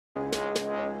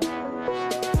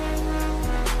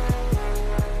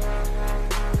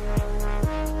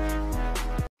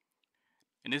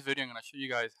to show you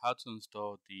guys how to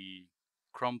install the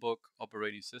Chromebook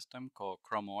operating system called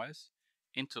Chrome OS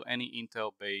into any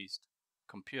Intel-based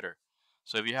computer.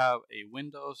 So if you have a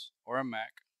Windows or a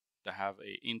Mac that have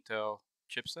a Intel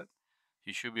chipset,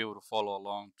 you should be able to follow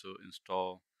along to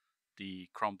install the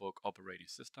Chromebook operating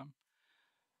system.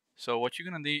 So what you're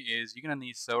gonna need is you're gonna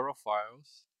need several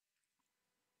files,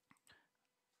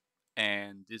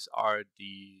 and these are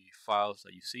the files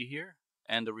that you see here.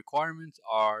 And the requirements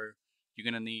are you're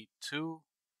gonna need two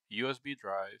USB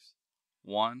drives,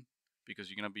 one because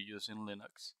you're gonna be using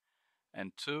Linux,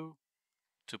 and two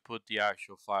to put the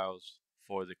actual files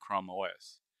for the Chrome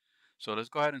OS. So let's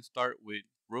go ahead and start with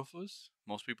Rufus.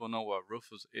 Most people know what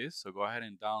Rufus is, so go ahead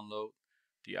and download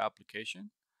the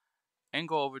application and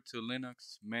go over to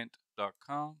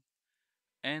linuxmint.com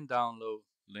and download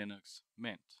Linux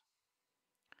Mint.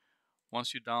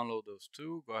 Once you download those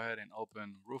two, go ahead and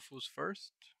open Rufus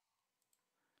first,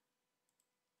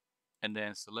 and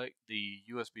then select the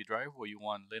USB drive where you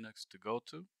want Linux to go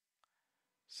to.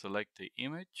 Select the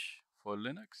image for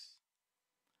Linux,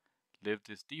 leave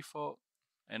this default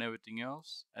and everything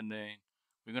else, and then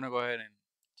we're gonna go ahead and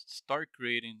start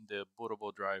creating the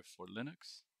bootable drive for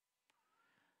Linux.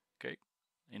 Okay,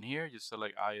 in here you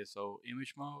select ISO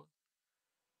image mode,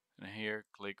 and here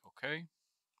click OK.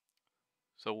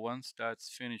 So once that's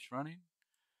finished running,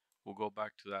 we'll go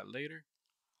back to that later.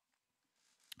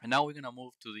 And now we're gonna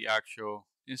move to the actual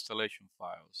installation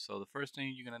files. So the first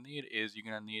thing you're gonna need is you're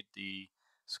gonna need the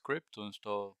script to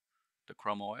install the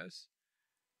Chrome OS.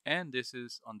 And this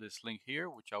is on this link here,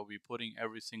 which I'll be putting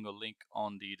every single link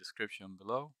on the description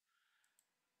below.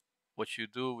 What you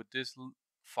do with this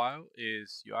file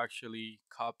is you actually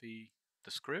copy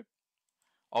the script,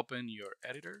 open your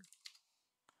editor,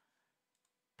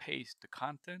 paste the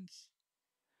contents,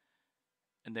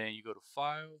 and then you go to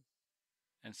File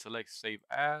and select Save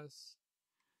As.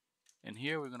 And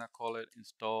here we're gonna call it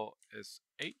install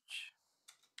sh.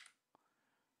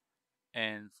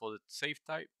 And for the save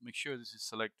type, make sure this is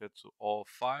selected to all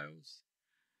files,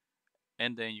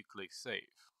 and then you click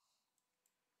Save.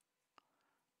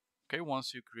 Okay,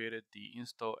 once you created the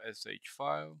install sh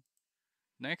file,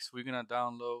 next we're gonna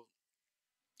download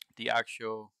the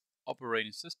actual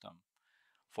operating system.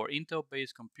 For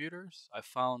Intel-based computers, I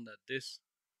found that this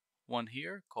one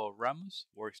here called Ramus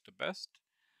works the best.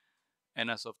 And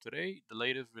as of today, the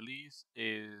latest release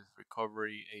is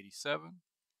Recovery 87.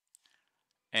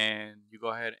 And you go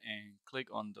ahead and click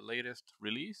on the latest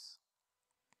release.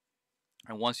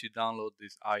 And once you download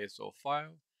this ISO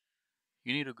file,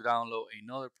 you need to download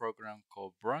another program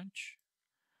called Brunch,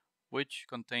 which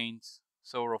contains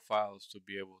several files to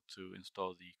be able to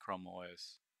install the Chrome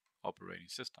OS operating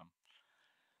system.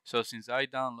 So since I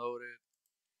downloaded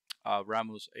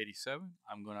Ramus 87,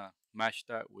 I'm gonna match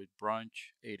that with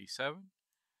Brunch 87.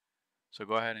 So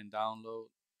go ahead and download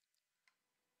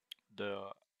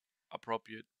the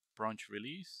appropriate Brunch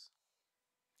release,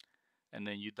 and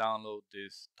then you download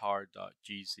this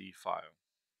tar.gz file.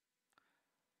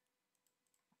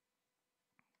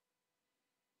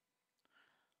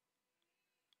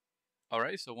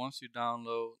 Alright, so once you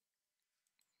download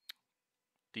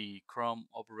the Chrome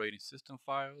operating system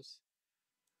files,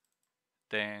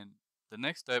 then the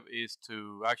next step is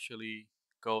to actually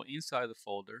go inside the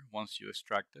folder. Once you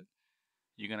extract it,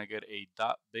 you're gonna get a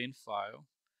 .bin file,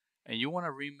 and you want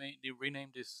to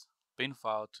rename this bin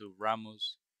file to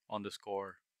Ramus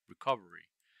underscore recovery.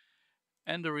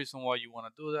 And the reason why you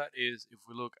want to do that is if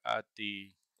we look at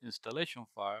the installation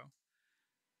file,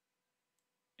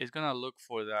 it's gonna look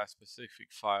for that specific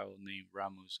file named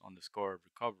Ramus underscore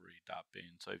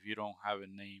recovery.bin. So if you don't have it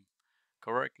named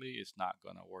correctly, it's not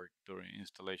gonna work during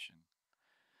installation.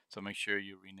 So make sure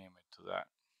you rename it to that.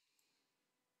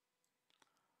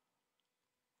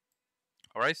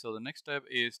 Alright, so the next step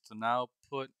is to now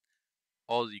put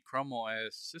all the Chrome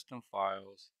OS system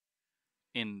files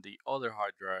in the other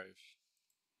hard drive.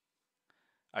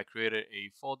 I created a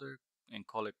folder and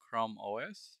call it Chrome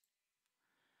OS,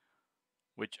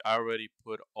 which I already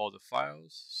put all the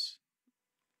files.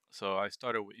 So I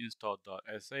started with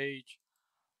install.sh,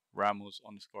 Ramus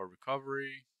underscore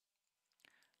recovery,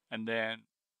 and then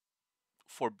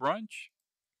for Brunch,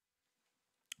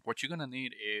 what you're gonna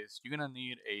need is you're gonna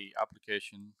need a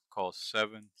application called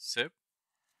 7zip.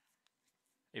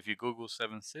 If you Google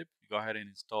 7zip, you go ahead and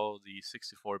install the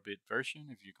 64-bit version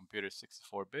if your computer is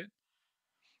 64-bit.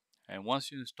 And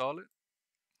once you install it,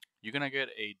 you're gonna get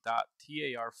a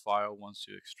 .tar file once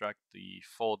you extract the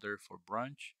folder for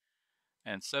Brunch.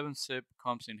 And 7zip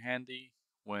comes in handy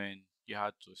when you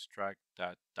had to extract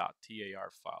that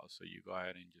 .tar file. So you go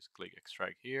ahead and just click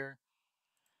extract here.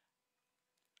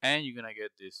 And you're gonna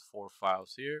get these 4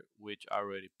 files here, which I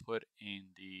already put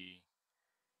in the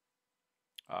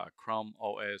Chrome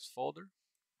OS folder.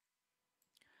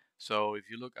 So if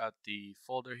you look at the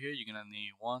folder here, you're gonna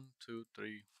need 1, 2,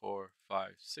 3, 4,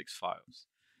 5, 6 files.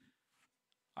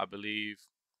 I believe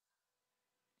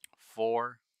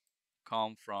 4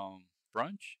 come from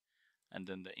Brunch, and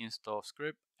then the install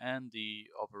script and the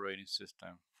operating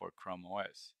system for Chrome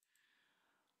OS.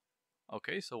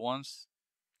 Okay, so once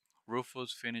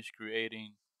Rufus finished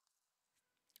creating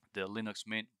the Linux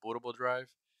Mint bootable drive,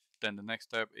 then the next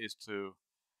step is to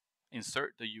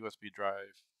insert the USB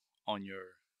drive on your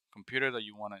computer that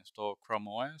you want to install Chrome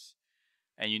OS,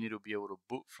 and you need to be able to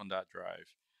boot from that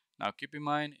drive. Now keep in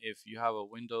mind, if you have a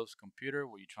Windows computer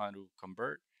where you're trying to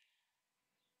convert,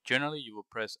 generally you will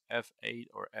press F8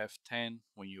 or F10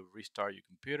 when you restart your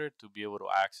computer to be able to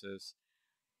access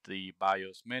the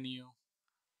BIOS menu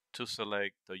to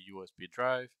select the USB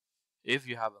drive. If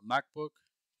you have a MacBook,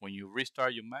 when you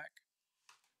restart your Mac,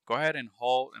 go ahead and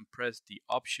hold and press the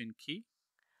Option key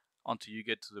until you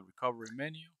get to the recovery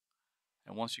menu.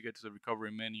 And once you get to the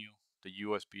recovery menu, the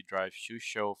USB drive should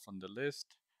show from the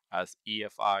list as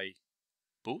EFI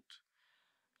boot.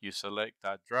 You select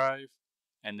that drive,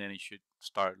 and then it should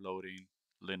start loading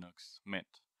Linux Mint.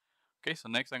 Okay, so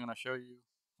next I'm going to show you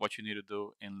what you need to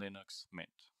do in Linux Mint.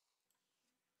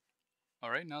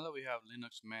 Alright, now that we have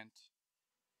Linux Mint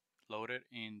loaded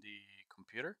in the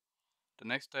computer, the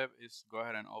next step is go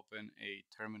ahead and open a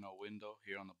terminal window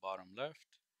here on the bottom left.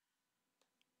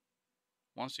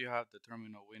 Once you have the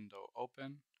terminal window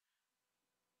open,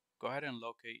 go ahead and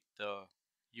locate the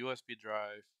USB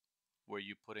drive where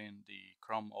you put in the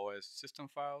Chrome OS system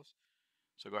files.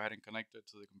 So go ahead and connect it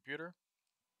to the computer.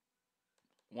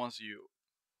 Once you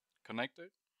connect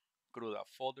it, go to that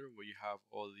folder where you have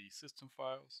all the system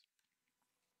files.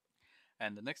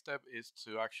 And the next step is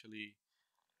to actually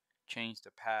change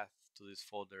the path to this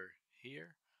folder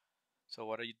here. So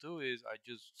what I do is I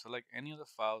just select any of the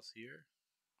files here,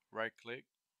 right click,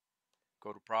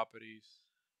 go to properties,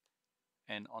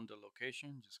 and under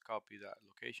location, just copy that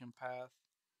location path.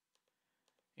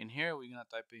 In here, we're gonna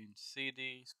type in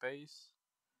cd space,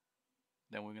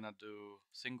 then we're gonna do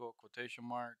single quotation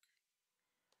mark,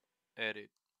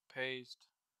 edit, paste,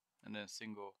 and then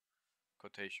single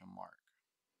quotation mark.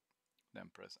 Then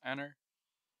press enter.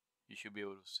 You should be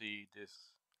able to see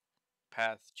this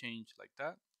path change like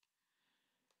that.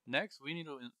 Next, we need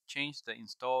to change the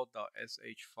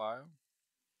install.sh file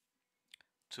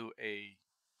to a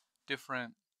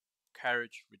different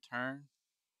carriage return,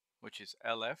 which is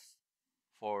LF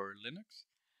for Linux.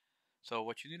 So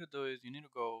what you need to do is you need to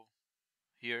go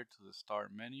here to the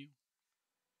start menu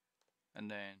and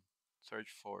then search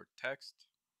for text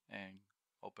and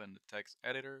open the text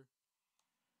editor.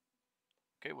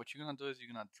 Okay, what you're gonna do is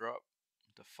you're gonna drop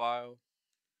the file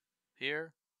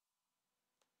here.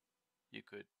 You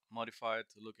could modify it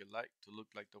to look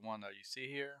like the one that you see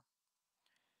here.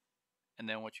 And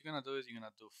then what you're gonna do is you're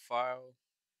gonna do file,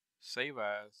 save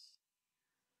as,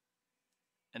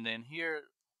 and then here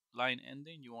line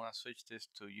ending, you wanna switch this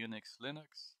to Unix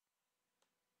Linux,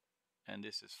 and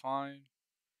this is fine.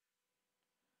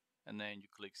 And then you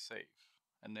click save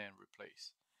and then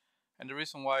replace. And the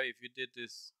reason why, if you did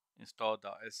this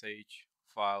install.sh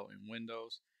file in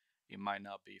Windows, it might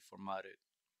not be formatted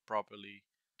properly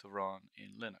to run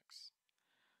in Linux.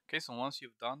 Okay, so once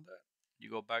you've done that, you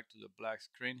go back to the black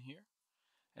screen here,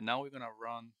 and now we're gonna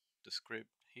run the script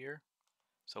here.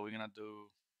 So we're gonna do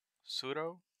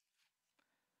sudo,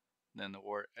 then the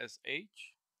word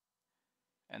sh,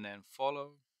 and then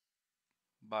follow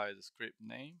by the script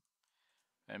name,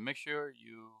 and make sure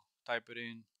you type it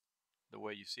in the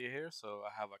way you see it here. So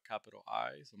I have a capital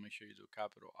I, so make sure you do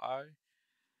capital I,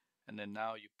 and then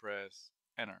now you press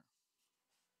enter.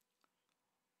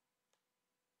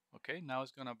 Okay, now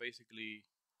it's gonna basically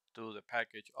do the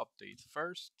package updates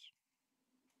first.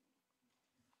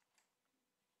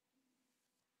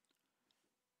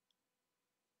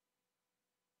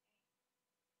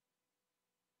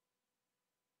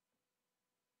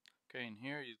 Okay, in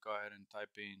here you go ahead and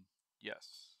type in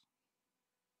yes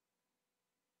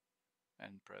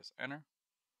and press enter.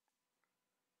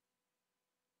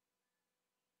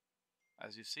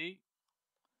 As you see,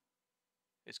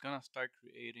 it's gonna start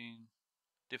creating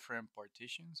different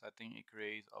partitions. I think it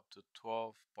creates up to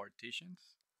 12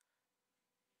 partitions.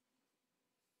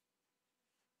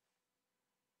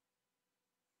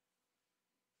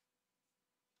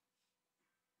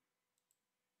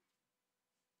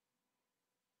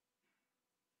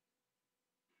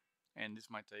 And this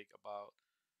might take about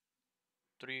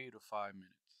 3 to 5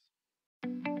 minutes.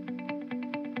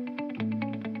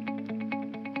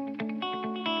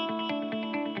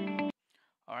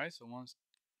 Alright, so once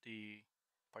the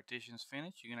partition's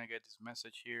finished, you're gonna get this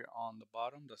message here on the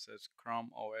bottom that says Chrome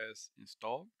OS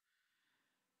installed.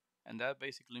 And that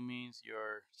basically means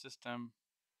your system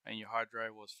and your hard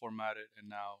drive was formatted and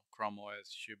now Chrome OS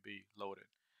should be loaded.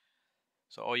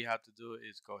 So all you have to do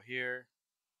is go here,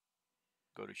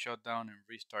 go to shutdown and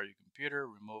restart your computer,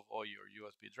 remove all your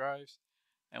USB drives,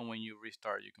 and when you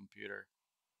restart your computer,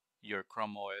 your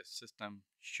Chrome OS system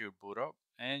should boot up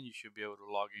and you should be able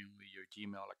to log in with your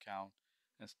Gmail account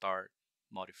and start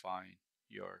modifying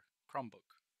your Chromebook.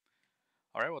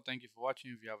 Alright, well, thank you for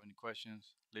watching. If you have any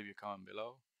questions, leave your comment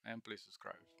below and please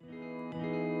subscribe.